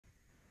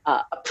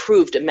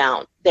approved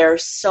amount. There are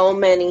so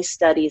many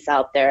studies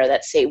out there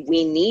that say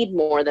we need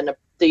more than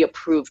the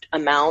approved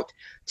amount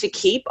to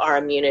keep our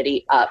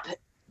immunity up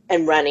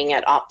and running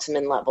at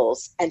optimum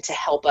levels, and to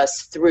help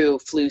us through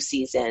flu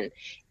season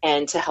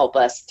and to help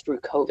us through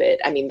COVID.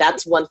 I mean,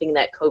 that's one thing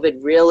that COVID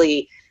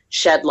really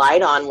shed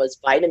light on, was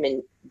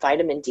vitamin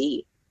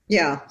D.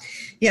 Yeah.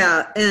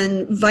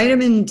 And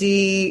vitamin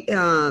D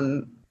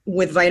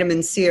with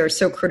vitamin C are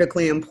so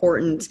critically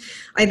important.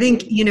 I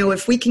think,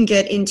 if we can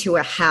get into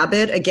a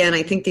habit, again,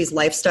 I think these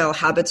lifestyle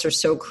habits are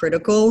so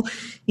critical.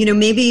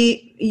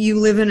 Maybe you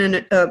live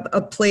in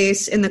a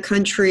place in the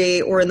country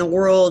or in the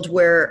world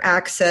where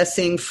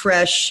accessing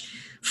fresh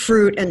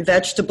fruit and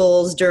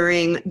vegetables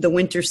during the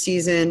winter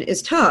season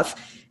is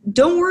tough.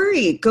 Don't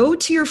worry, go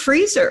to your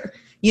freezer.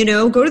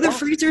 Go to the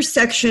freezer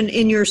section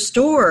in your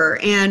store,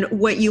 and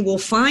what you will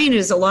find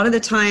is a lot of the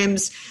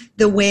times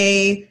the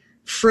way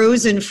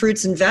frozen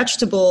fruits and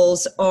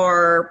vegetables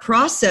are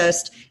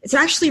processed, it's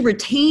actually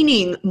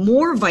retaining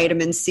more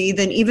vitamin C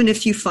than even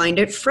if you find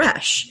it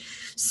fresh.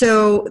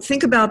 So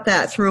think about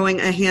that, throwing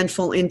a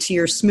handful into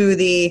your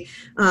smoothie,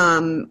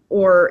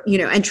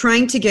 and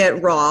trying to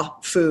get raw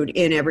food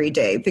in every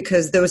day,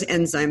 because those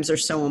enzymes are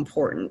so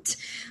important.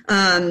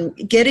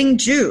 Getting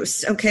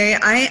juice. Okay.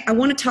 I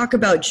want to talk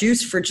about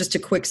juice for just a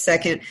quick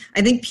second.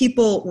 I think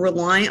people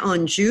rely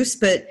on juice,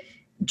 but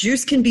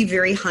juice can be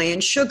very high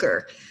in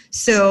sugar.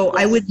 So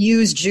I would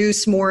use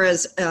juice more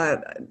as,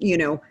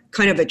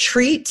 kind of a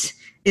treat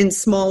in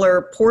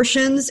smaller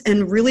portions,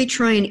 and really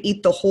try and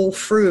eat the whole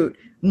fruit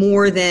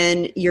more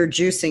than you're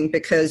juicing,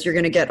 because you're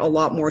going to get a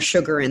lot more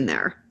sugar in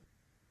there.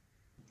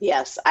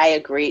 Yes, I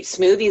agree.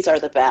 Smoothies are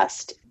the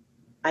best.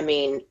 I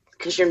mean,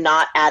 because you're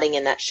not adding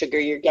in that sugar.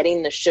 You're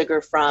getting the sugar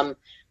from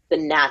the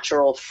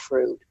natural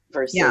fruit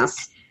versus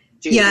juice.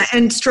 Yeah,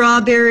 and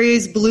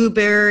strawberries,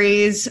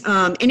 blueberries,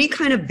 any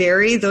kind of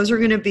berry, those are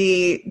going to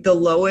be the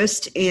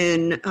lowest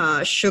in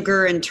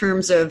sugar in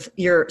terms of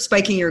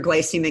spiking your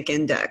glycemic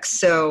index.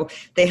 So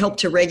they help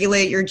to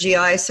regulate your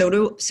GI. So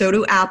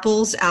do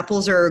apples.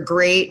 Apples are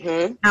great.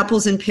 Mm-hmm.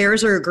 Apples and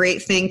pears are a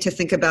great thing to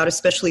think about,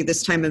 especially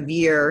this time of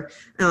year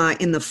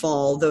in the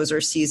fall. Those are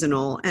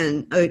seasonal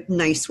and a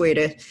nice way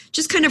to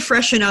just kind of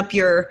freshen up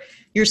your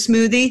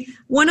smoothie.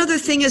 One other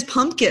thing is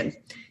pumpkin.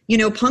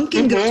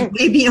 Pumpkin goes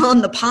way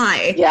beyond the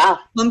pie. Yeah.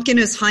 Pumpkin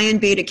is high in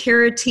beta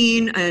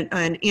carotene,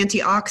 an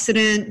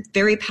antioxidant,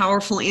 very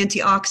powerful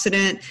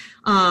antioxidant.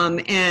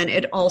 And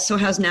it also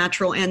has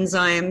natural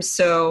enzymes.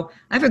 So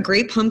I have a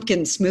great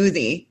pumpkin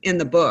smoothie in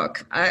the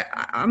book. I think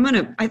I'm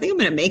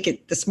going to make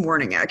it this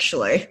morning,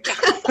 actually.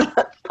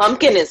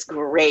 Pumpkin is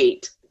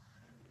great.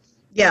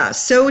 Yeah,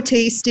 so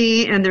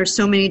tasty. And there's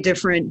so many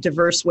different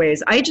diverse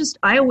ways.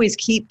 I always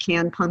keep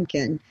canned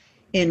pumpkin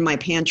in my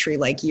pantry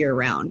like year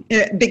round,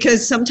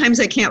 because sometimes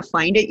I can't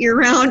find it year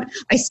round.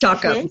 I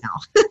stock up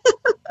now.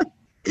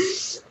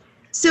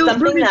 So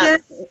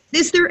Bernadette,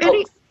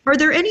 are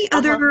there any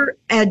other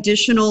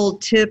additional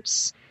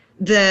tips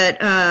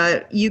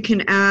that you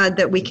can add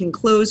that we can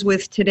close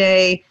with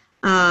today?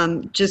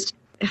 Just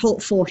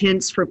helpful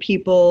hints for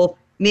people.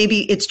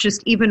 Maybe it's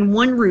just even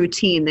one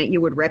routine that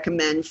you would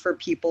recommend for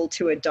people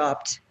to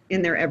adopt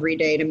in their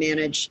everyday to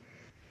manage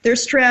their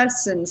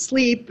stress and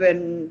sleep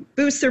and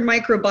boost their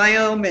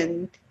microbiome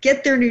and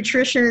get their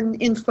nutrition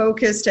in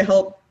focus to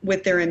help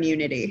with their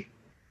immunity.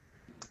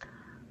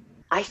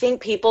 I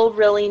think people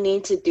really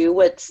need to do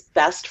what's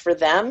best for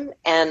them.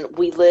 And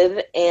we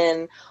live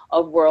in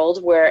a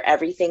world where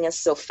everything is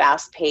so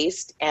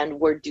fast-paced and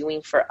we're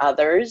doing for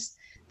others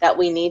that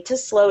we need to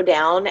slow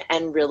down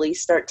and really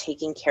start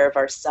taking care of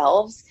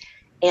ourselves.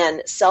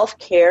 And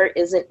self-care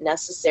isn't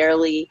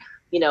necessarily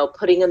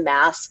putting a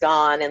mask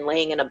on and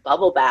laying in a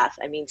bubble bath.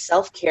 I mean,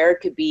 self-care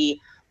could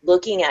be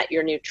looking at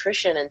your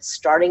nutrition and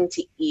starting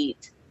to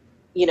eat,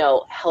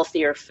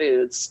 healthier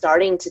foods,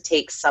 starting to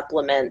take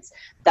supplements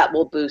that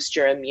will boost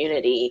your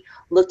immunity,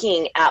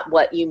 looking at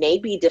what you may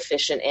be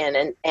deficient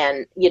in,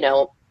 and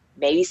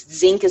maybe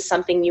zinc is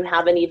something you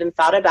haven't even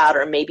thought about,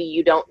 or maybe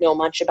you don't know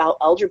much about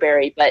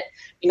elderberry, but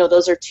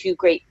those are two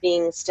great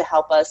things to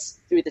help us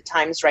through the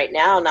times right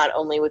now, not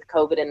only with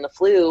COVID and the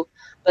flu,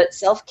 but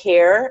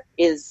self-care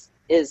is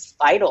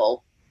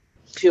vital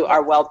to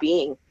our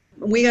well-being.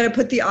 We got to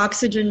put the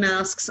oxygen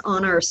masks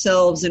on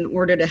ourselves in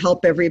order to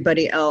help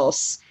everybody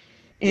else.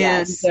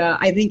 And yes.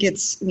 I think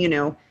it's,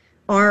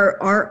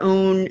 our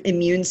own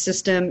immune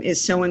system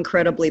is so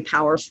incredibly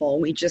powerful.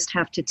 We just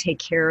have to take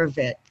care of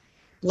it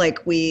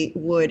like we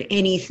would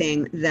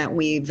anything that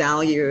we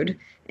valued.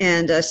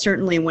 And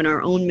certainly when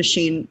our own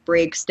machine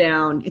breaks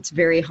down, it's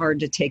very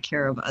hard to take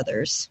care of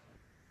others.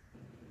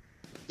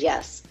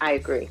 Yes, I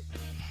agree.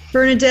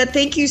 Bernadette,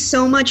 thank you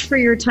so much for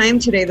your time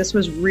today. This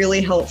was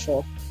really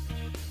helpful.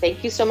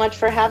 Thank you so much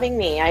for having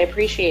me. I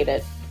appreciate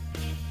it.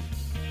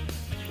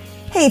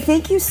 Hey,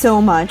 thank you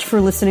so much for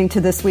listening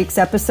to this week's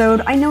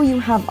episode. I know you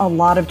have a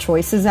lot of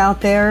choices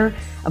out there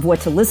of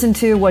what to listen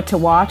to, what to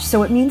watch,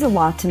 so it means a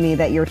lot to me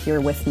that you're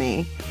here with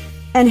me.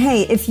 And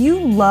hey, if you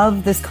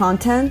love this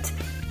content,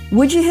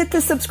 would you hit the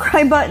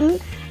subscribe button?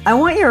 I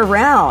want you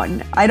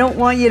around. I don't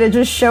want you to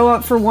just show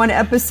up for one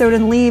episode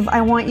and leave.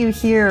 I want you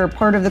here,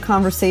 part of the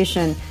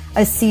conversation,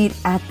 a seat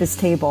at this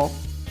table.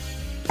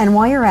 And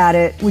while you're at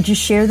it, would you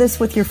share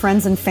this with your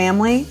friends and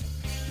family?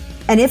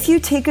 And if you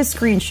take a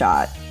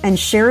screenshot and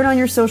share it on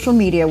your social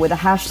media with a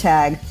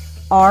hashtag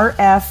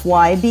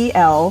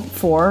RFYBL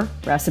for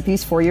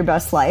Recipes for Your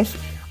Best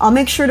Life, I'll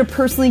make sure to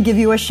personally give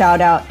you a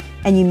shout out,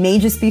 and you may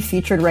just be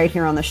featured right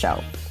here on the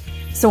show.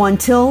 So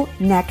until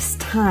next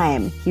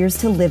time, here's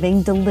to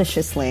living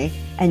deliciously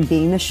and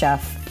being the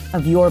chef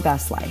of your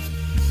best life.